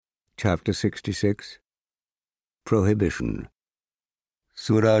Chapter 66. Prohibition.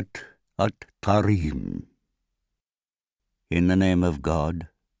 Surat Al-Tahrim. In the name of God,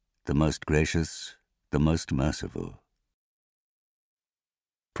 the most gracious, the most merciful.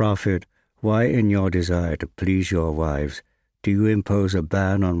 Prophet, why in your desire to please your wives do you impose a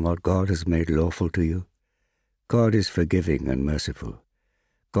ban on what God has made lawful to you? God is forgiving and merciful.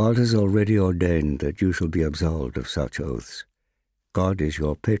 God has already ordained that you shall be absolved of such oaths. God is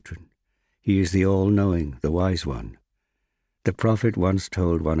your patron. He is the all-knowing, the wise one. The prophet once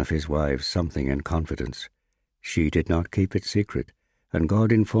told one of his wives something in confidence. She did not keep it secret, and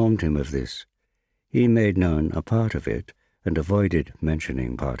God informed him of this. He made known a part of it and avoided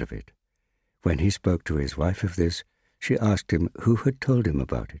mentioning part of it. When he spoke to his wife of this, she asked him who had told him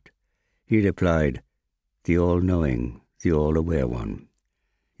about it. He replied, "The all-knowing, the all-aware one."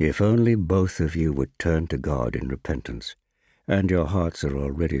 If only both of you would turn to God in repentance, and your hearts are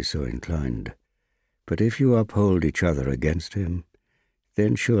already so inclined. But if you uphold each other against him,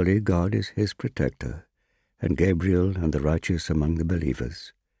 then surely God is his protector, and Gabriel and the righteous among the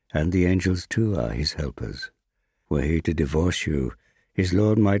believers, and the angels too are his helpers. Were he to divorce you, his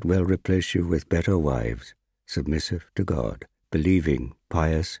Lord might well replace you with better wives, submissive to God, believing,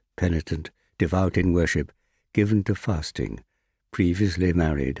 pious, penitent, devout in worship, given to fasting, previously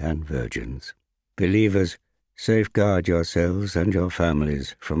married and virgins. Believers, safeguard yourselves and your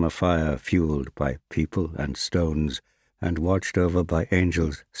families from a fire fueled by people and stones, and watched over by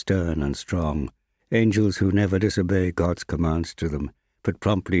angels stern and strong, angels who never disobey God's commands to them, but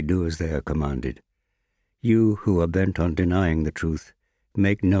promptly do as they are commanded. You who are bent on denying the truth,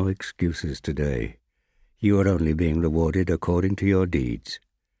 make no excuses today. You are only being rewarded according to your deeds.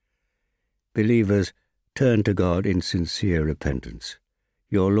 Believers, turn to God in sincere repentance.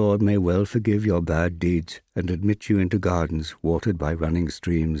 Your Lord may well forgive your bad deeds and admit you into gardens watered by running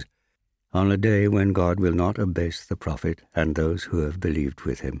streams, on a day when God will not abase the prophet and those who have believed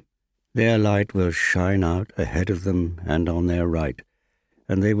with him. Their light will shine out ahead of them and on their right,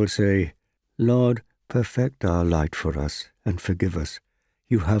 and they will say, "Lord, perfect our light for us and forgive us.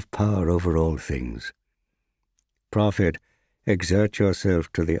 You have power over all things." Prophet, exert yourself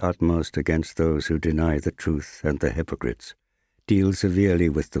to the utmost against those who deny the truth and the hypocrites. Deal severely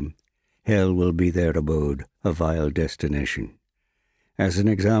with them. Hell will be their abode, a vile destination. As an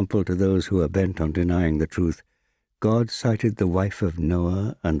example to those who are bent on denying the truth, God cited the wife of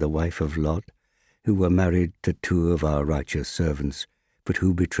Noah and the wife of Lot, who were married to two of our righteous servants, but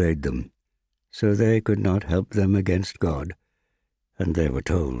who betrayed them. So they could not help them against God, and they were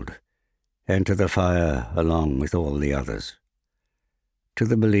told, "Enter the fire along with all the others." To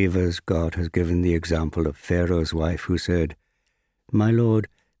the believers, God has given the example of Pharaoh's wife who said, "My Lord,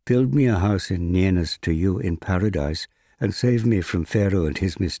 build me a house in nearness to you in paradise, and save me from Pharaoh and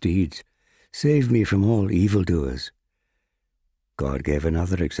his misdeeds. Save me from all evildoers." God gave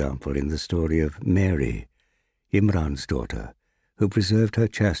another example in the story of Mary, Imran's daughter, who preserved her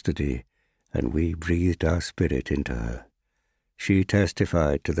chastity, and we breathed our spirit into her. She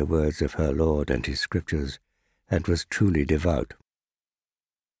testified to the words of her Lord and his scriptures, and was truly devout